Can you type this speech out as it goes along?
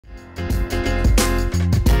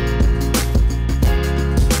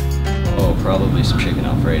Probably some chicken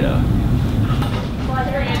Alfredo.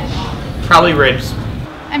 Probably ribs.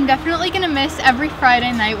 I'm definitely gonna miss every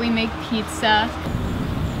Friday night we make pizza.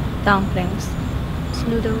 Dumplings.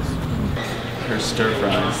 Noodles. Her stir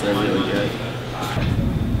fries, they're really good.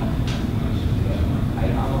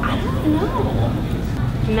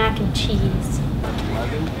 No. Mac and cheese.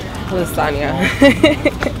 Lasagna.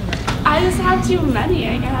 I just have too many,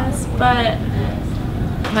 I guess, but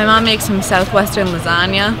My mom makes some southwestern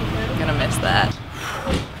lasagna. I'm gonna miss that.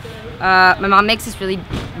 My mom makes this really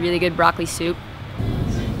good broccoli soup.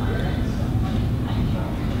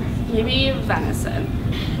 maybe venison.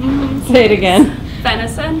 Say it again.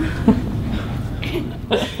 Venison.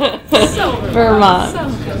 So Vermont. So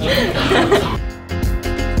good.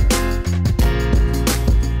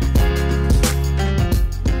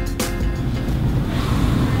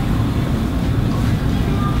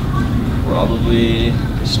 Probably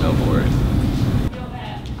snowboard.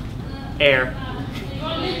 Air.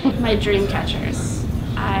 My dream catchers.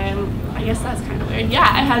 I guess that's kind of weird. Yeah,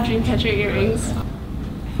 I have dream catcher earrings.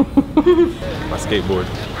 My skateboard.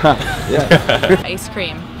 Ice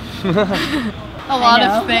cream. A lot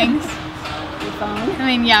of things. Your phone. I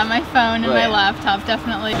mean, yeah, my phone and my Right. laptop,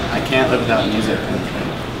 definitely. I can't live without music.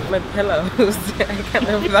 My pillows. I can't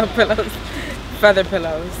live without pillows. Feather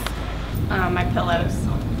pillows. My pillows.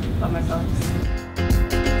 Love my pillows.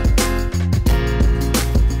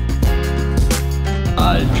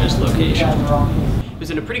 Just location. It was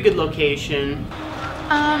in a pretty good location.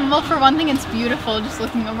 Well, for one thing, it's beautiful just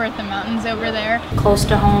looking over at the mountains over there. Close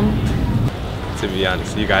to home. To be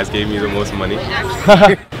honest, you guys gave me the most money.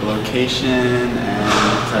 Location, and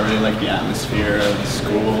because I really like the atmosphere of the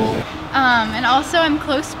school. And also I'm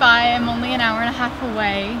close by. I'm only an hour and a half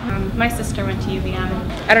away. My sister went to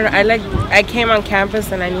UVM. I don't know. I came on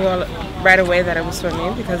campus and I knew right away that it was for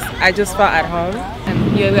me because I just felt at home.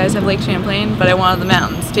 And you guys have Lake Champlain, but I wanted the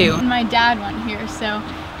mountains too. And my dad went here, so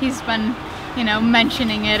he's been, you know,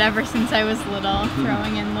 mentioning it ever since I was little,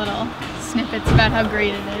 throwing in little snippets about how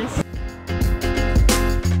great it is.